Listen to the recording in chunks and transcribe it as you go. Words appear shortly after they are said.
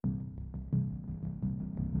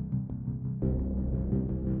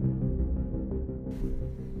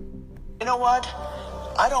You know what?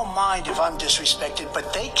 I don't mind if I'm disrespected,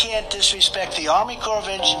 but they can't disrespect the Army Corps of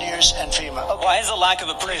Engineers and FEMA. Okay. Why is the lack of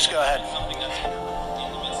a Please go ahead.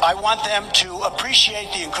 I want them to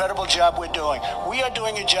appreciate the incredible job we're doing. We are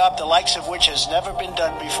doing a job the likes of which has never been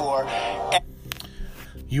done before.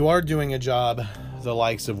 You are doing a job the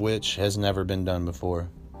likes of which has never been done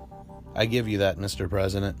before. I give you that, Mr.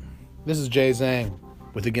 President. This is Jay Zhang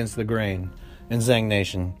with Against the Grain and Zhang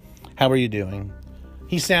Nation. How are you doing?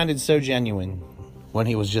 He sounded so genuine when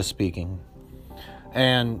he was just speaking.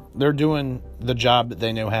 And they're doing the job that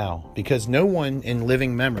they know how, because no one in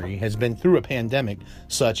living memory has been through a pandemic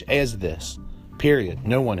such as this. Period.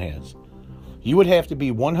 No one has. You would have to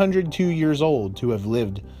be 102 years old to have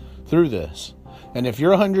lived through this. And if you're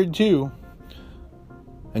 102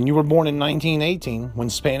 and you were born in 1918 when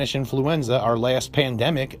Spanish influenza, our last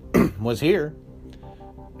pandemic, was here,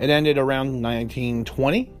 it ended around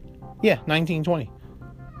 1920. Yeah, 1920.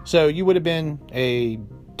 So you would have been a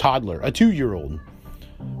toddler, a 2-year-old,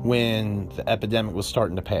 when the epidemic was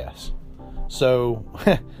starting to pass. So,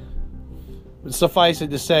 suffice it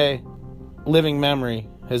to say, living memory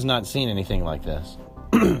has not seen anything like this.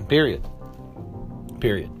 Period.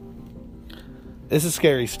 This is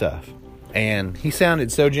scary stuff. And he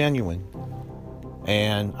sounded so genuine.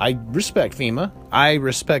 And I respect FEMA. I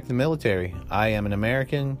respect the military. I am an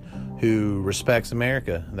American who respects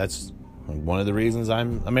America. That's one of the reasons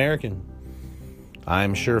I'm American.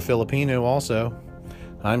 I'm sure Filipino also.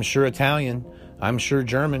 I'm sure Italian. I'm sure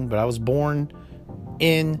German. But I was born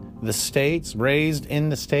in the States, raised in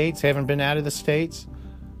the States, haven't been out of the States.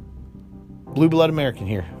 Blue blood American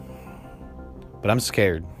here. But I'm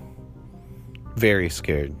scared. Very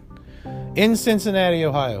scared. In Cincinnati,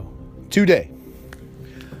 Ohio, today,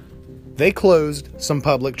 they closed some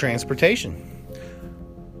public transportation.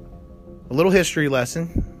 A little history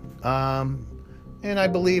lesson. In, I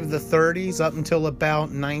believe, the 30s up until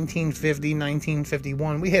about 1950,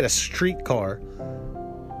 1951, we had a streetcar.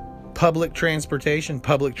 Public transportation,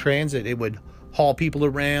 public transit. It would haul people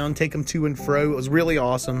around, take them to and fro. It was really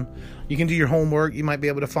awesome. You can do your homework. You might be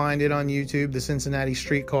able to find it on YouTube, the Cincinnati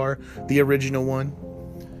streetcar, the original one.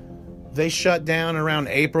 They shut down around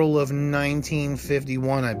April of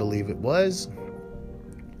 1951, I believe it was.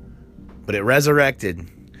 But it resurrected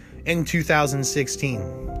in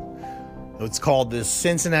 2016. It's called the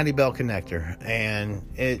Cincinnati Bell Connector, and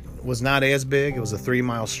it was not as big. It was a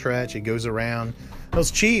 3-mile stretch. It goes around. It was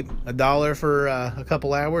cheap, $1 for a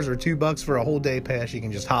couple hours or $2 for a whole day pass. You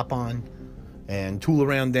can just hop on and tool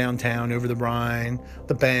around downtown, over the brine,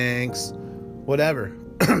 the banks, whatever.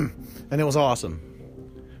 And it was awesome.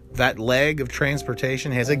 That leg of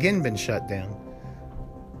transportation has again been shut down,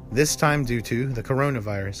 this time due to the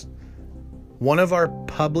coronavirus. One of our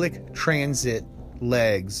public transit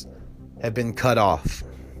legs have been cut off.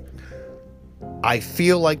 I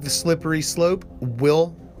feel like the slippery slope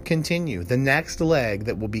will continue. The next leg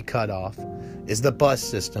that will be cut off is the bus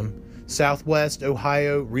system. Southwest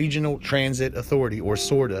Ohio Regional Transit Authority, or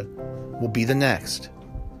SORTA, will be the next.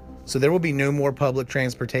 So there will be no more public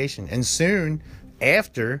transportation. And soon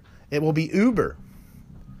after, it will be Uber.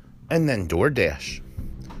 And then DoorDash.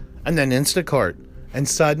 And then Instacart. And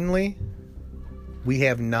suddenly, we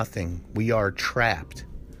have nothing. We are trapped.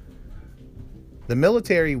 The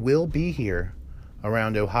military will be here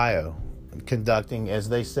around Ohio, conducting, as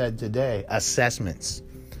they said today, assessments,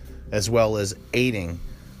 as well as aiding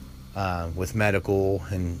with medical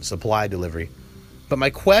and supply delivery. But my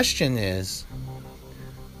question is,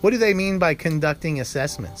 what do they mean by conducting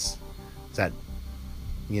assessments? Is that,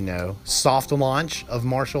 soft launch of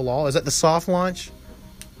martial law? Is that the soft launch?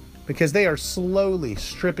 Because they are slowly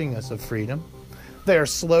stripping us of freedom. They are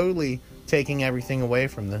slowly taking everything away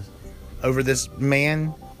from us over this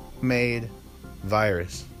man-made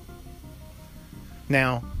virus.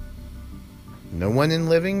 Now, no one in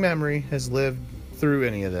living memory has lived through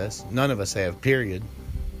any of this. None of us have, period.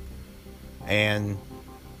 And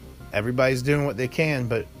everybody's doing what they can,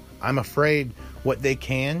 but I'm afraid what they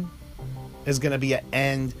can is going to be an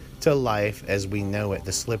end to life as we know it.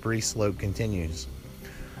 The slippery slope continues.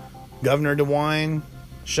 Governor DeWine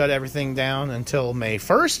shut everything down until May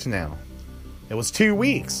 1st now. It was 2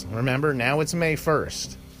 weeks. Remember, now it's May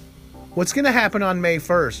 1st. What's going to happen on May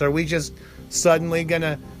 1st? Are we just suddenly going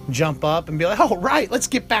to jump up and be like, oh, right, let's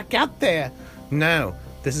get back out there? No,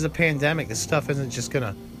 this is a pandemic. This stuff isn't just going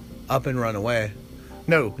to up and run away.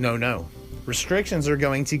 No. Restrictions are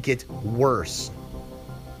going to get worse.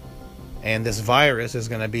 And this virus is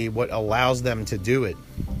going to be what allows them to do it.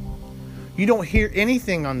 You don't hear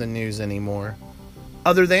anything on the news anymore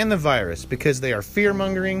other than the virus, because they are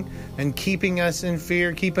fear-mongering and keeping us in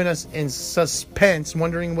fear, keeping us in suspense,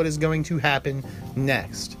 wondering what is going to happen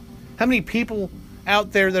next. How many people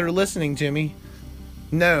out there that are listening to me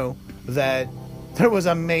know that there was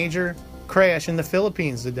a major crash in the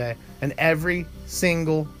Philippines today, and every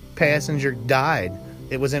single passenger died?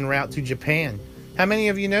 It was en route to Japan. How many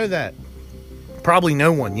of you know that? Probably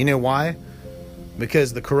no one. You know why?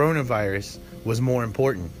 Because the coronavirus was more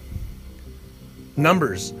important.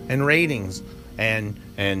 Numbers and ratings and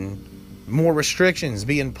more restrictions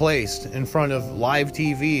being placed in front of live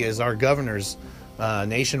TV as our governors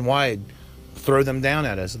nationwide throw them down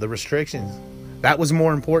at us. The restrictions. That was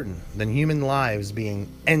more important than human lives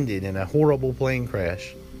being ended in a horrible plane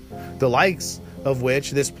crash. The likes of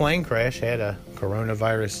which this plane crash had a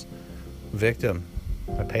coronavirus victim,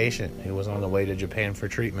 a patient who was on the way to Japan for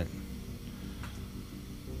treatment.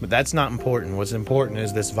 But that's not important. What's important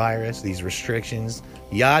is this virus, these restrictions,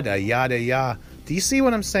 yada, yada, yada. Do you see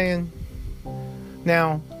what I'm saying?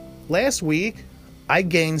 Now, last week, I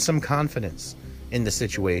gained some confidence in the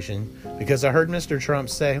situation because I heard Mr. Trump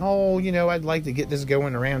say, oh, you know, I'd like to get this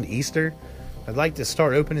going around Easter. I'd like to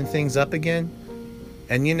start opening things up again.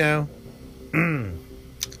 And, you know,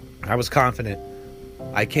 I was confident.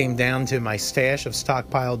 I came down to my stash of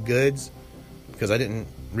stockpiled goods because I didn't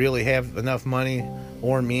really have enough money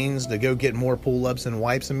or means to go get more pull-ups and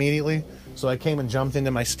wipes immediately. So I came and jumped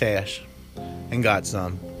into my stash and got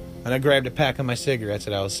some. And I grabbed a pack of my cigarettes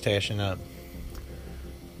that I was stashing up,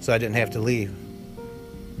 so I didn't have to leave.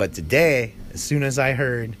 But today, as soon as I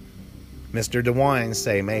heard Mr. DeWine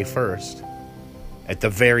say May 1st, at the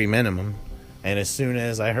very minimum, and as soon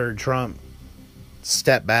as I heard Trump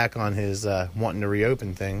step back on his wanting to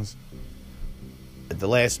reopen things, at the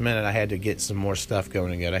last minute I had to get some more stuff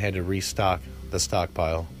going again. I had to restock the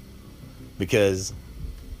stockpile because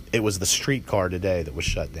it was the streetcar today that was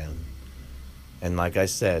shut down. And like I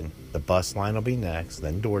said, the bus line will be next,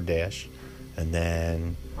 then DoorDash, and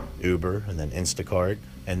then Uber, and then Instacart,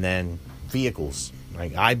 and then vehicles.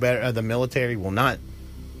 Like the military will not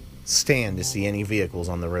stand to see any vehicles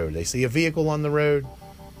on the road. They see a vehicle on the road,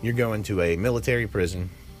 you're going to a military prison,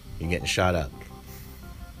 you're getting shot up.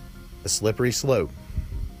 A slippery slope.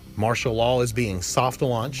 Martial law is being soft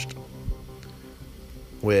launched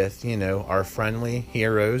with, you know, our friendly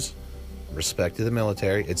heroes. Respect to the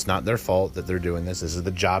military. It's not their fault that they're doing this. This is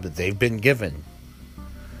the job that they've been given.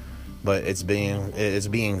 But it's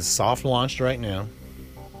being soft launched right now.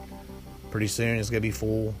 Pretty soon it's going to be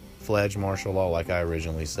full-fledged martial law like I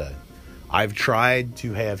originally said. I've tried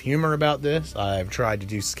to have humor about this. I've tried to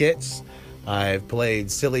do skits. I've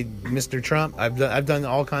played silly Mr. Trump. I've done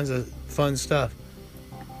all kinds of fun stuff.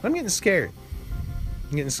 I'm getting scared.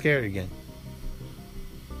 I'm getting scared again.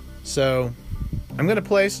 So I'm going to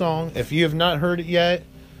play a song. If you have not heard it yet,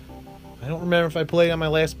 I don't remember if I played it on my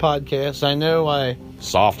last podcast. I know I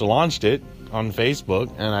soft launched it on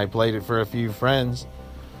Facebook, and I played it for a few friends.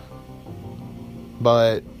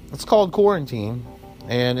 But it's called Quarantine,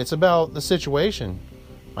 and it's about the situation,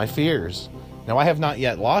 my fears. Now, I have not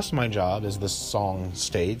yet lost my job, as the song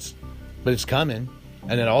states, but it's coming.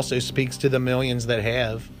 And it also speaks to the millions that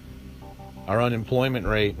have. Our unemployment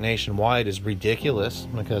rate nationwide is ridiculous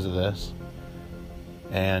because of this.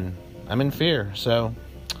 And I'm in fear, so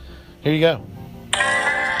here you go.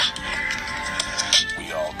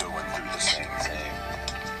 We all going through the same thing.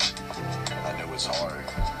 I know it's hard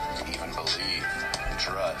to even believe and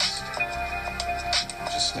trust.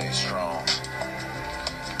 Just stay strong.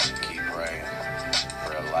 Keep praying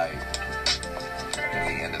for a light at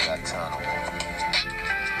the end of that tunnel.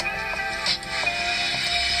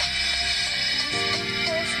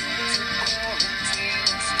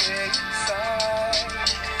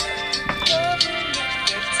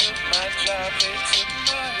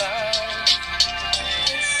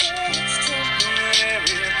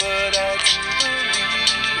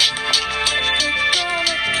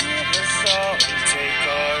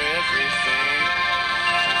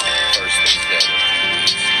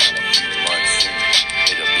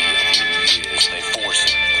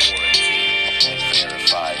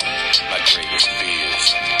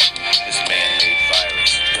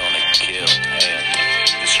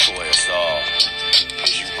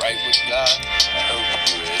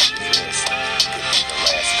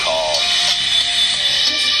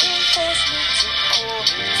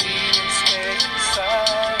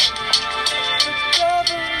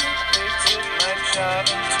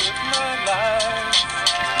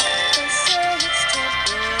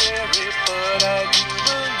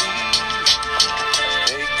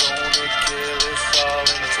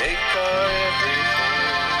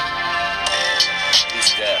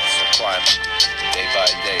 Day by by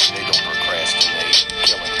day. They don't procrastinate.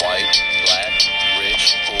 Killing white, black,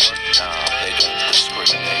 rich, poor. Nah, they don't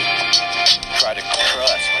discriminate. Try to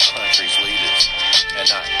trust my country's leaders and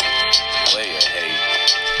not play a hate.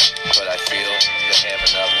 But I feel they have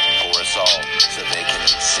an oven for us all so they can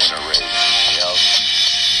incinerate.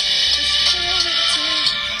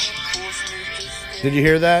 Did you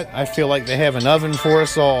hear that? I feel like they have an oven for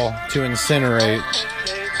us all to incinerate.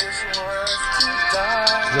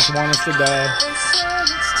 Just want us to die.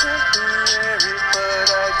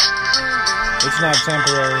 It's not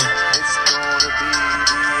temporary. It's gonna be the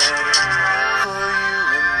end for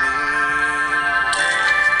you and me.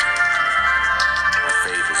 My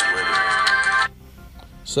faith is withering.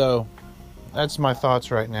 So, that's my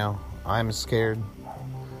thoughts right now. I'm scared.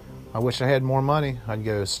 I wish I had more money. I'd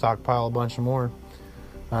go stockpile a bunch more.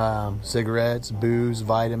 Cigarettes, booze,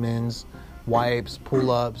 vitamins, wipes,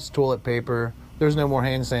 pull-ups, toilet paper. There's no more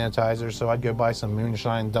hand sanitizer, so I'd go buy some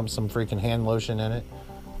moonshine, dump some freaking hand lotion in it.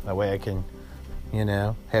 That way I can,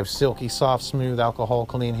 have silky, soft, smooth,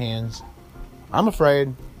 alcohol-clean hands. I'm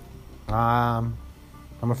afraid. I'm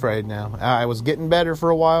afraid now. I was getting better for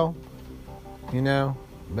a while,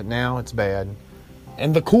 but now it's bad.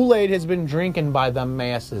 And the Kool-Aid has been drinking by the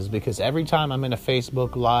masses, because every time I'm in a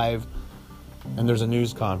Facebook Live and there's a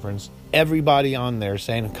news conference, everybody on there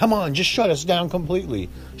saying, come on, just shut us down completely.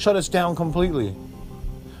 Shut us down completely.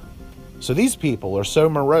 So these people are so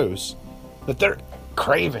morose that they're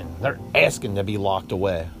craving, they're asking to be locked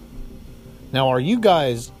away. Now, are you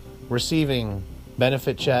guys receiving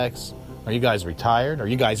benefit checks? Are you guys retired? Are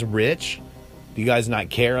you guys rich? Do you guys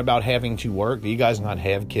not care about having to work? Do you guys not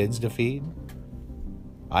have kids to feed?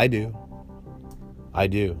 I do.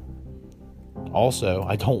 Also,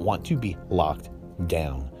 I don't want to be locked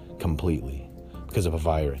down completely because of a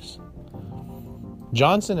virus.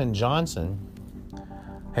 Johnson & Johnson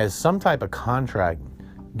has some type of contract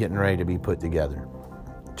getting ready to be put together,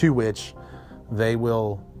 to which they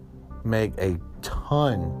will make a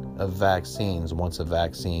ton of vaccines once a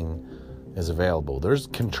vaccine is available. There's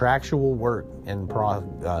contractual work in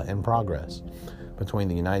progress between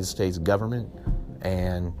the United States government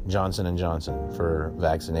and Johnson & Johnson for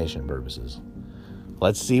vaccination purposes.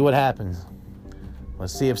 Let's see what happens.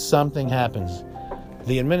 Let's see if something happens.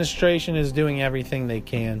 The administration is doing everything they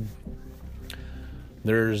can.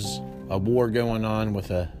 There's a war going on with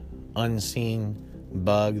a unseen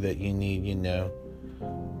bug that you need,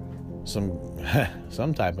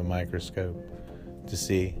 some type of microscope to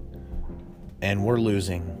see. And we're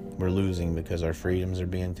losing. We're losing because our freedoms are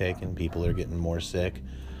being taken. People are getting more sick.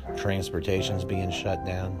 Transportation's being shut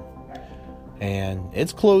down. And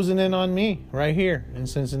it's closing in on me right here in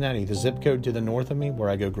Cincinnati. The zip code to the north of me, where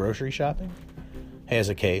I go grocery shopping, has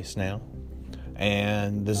a case now.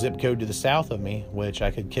 And the zip code to the south of me, which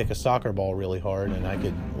I could kick a soccer ball really hard and I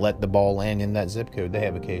could let the ball land in that zip code, they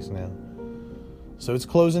have a case now. So it's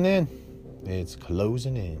closing in. It's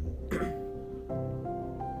closing in.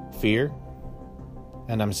 Fear.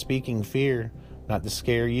 And I'm speaking fear, not to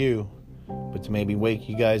scare you, but to maybe wake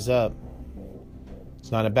you guys up.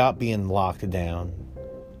 It's not about being locked down.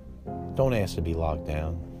 Don't ask to be locked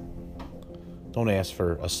down. Don't ask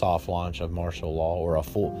for a soft launch of martial law or a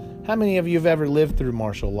full... How many of you have ever lived through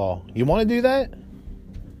martial law? You want to do that?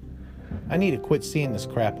 I need to quit seeing this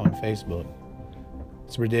crap on Facebook.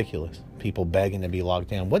 It's ridiculous. People begging to be locked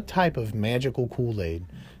down. What type of magical Kool-Aid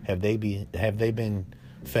have they been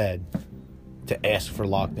fed to ask for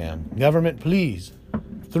lockdown? Government, please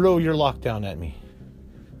throw your lockdown at me.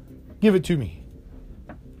 Give it to me.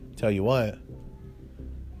 Tell you what,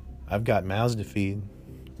 I've got mouths to feed.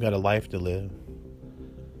 I've got a life to live.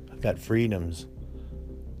 I've got freedoms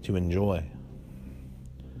to enjoy.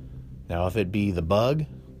 Now, if it be the bug,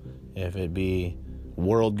 if it be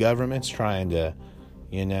world governments trying to,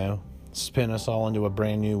 spin us all into a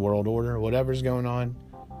brand new world order, whatever's going on,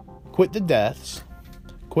 quit the deaths,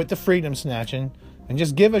 quit the freedom snatching, and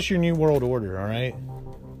just give us your new world order, all right?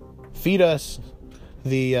 Feed us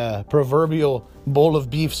the proverbial bowl of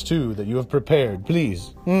beef stew that you have prepared,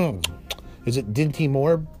 please. Is it Dinty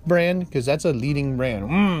Moore brand? Because that's a leading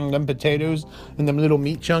brand. Them potatoes and them little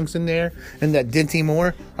meat chunks in there and that Dinty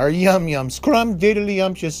Moore are yum yum, scrum diddly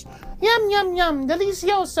umptious, yum yum yum,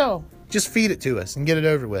 delicioso. Just feed it to us and get it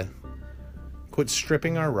over with. Quit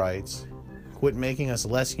stripping our rights. Quit making us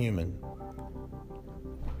less human.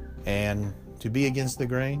 And to be against the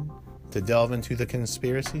grain, to delve into the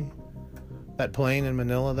conspiracy, that plane in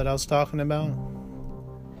Manila that I was talking about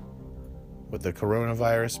with the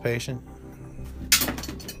coronavirus patient,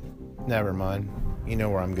 never mind. You know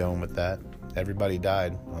where I'm going with that. Everybody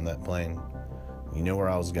died on that plane. You know where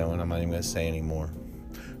I was going. I'm not even going to say anymore.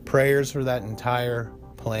 Prayers for that entire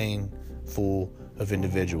plane full of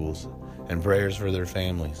individuals, and prayers for their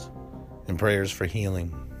families, and prayers for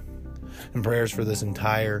healing, and prayers for this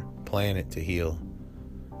entire planet to heal.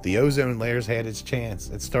 The ozone layer's had its chance.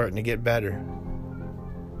 It's starting to get better.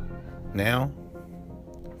 Now,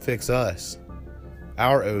 fix us.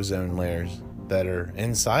 Our ozone layers that are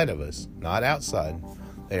inside of us, not outside.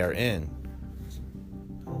 They are in.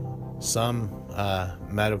 Some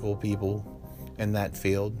medical people in that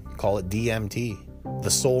field call it DMT, the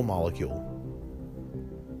soul molecule.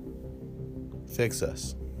 Fix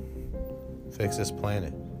us. Fix this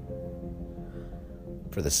planet.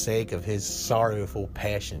 For the sake of his sorrowful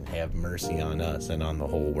passion, have mercy on us and on the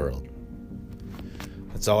whole world.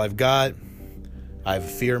 That's all I've got. I've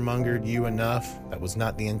fear-mongered you enough. That was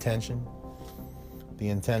not the intention. The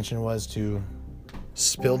intention was to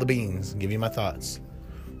spill the beans and give you my thoughts.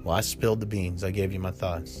 Well, I spilled the beans. I gave you my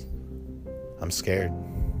thoughts. I'm scared.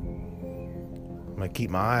 I'm going to keep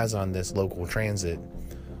my eyes on this local transit.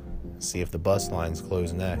 See if the bus lines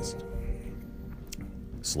close next.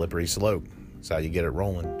 Slippery slope. That's how you get it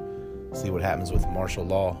rolling. See what happens with martial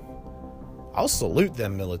law. I'll salute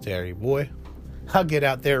them, military, boy. I'll get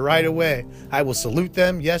out there right away. I will salute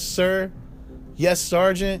them. Yes, sir. Yes,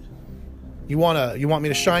 Sergeant. You want me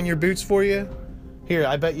to shine your boots for you? Here,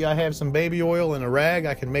 I bet you I have some baby oil and a rag.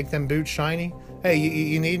 I can make them boots shiny. Hey,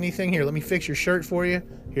 you need anything? Here, let me fix your shirt for you.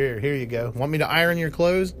 Here you go. Want me to iron your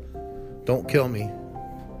clothes? Don't kill me.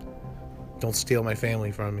 Don't steal my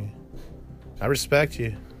family from me. I respect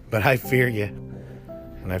you, but I fear you.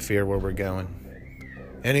 And I fear where we're going.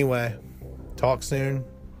 Anyway, talk soon.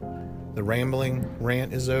 The rambling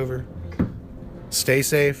rant is over. Stay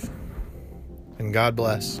safe, and God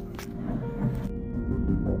bless.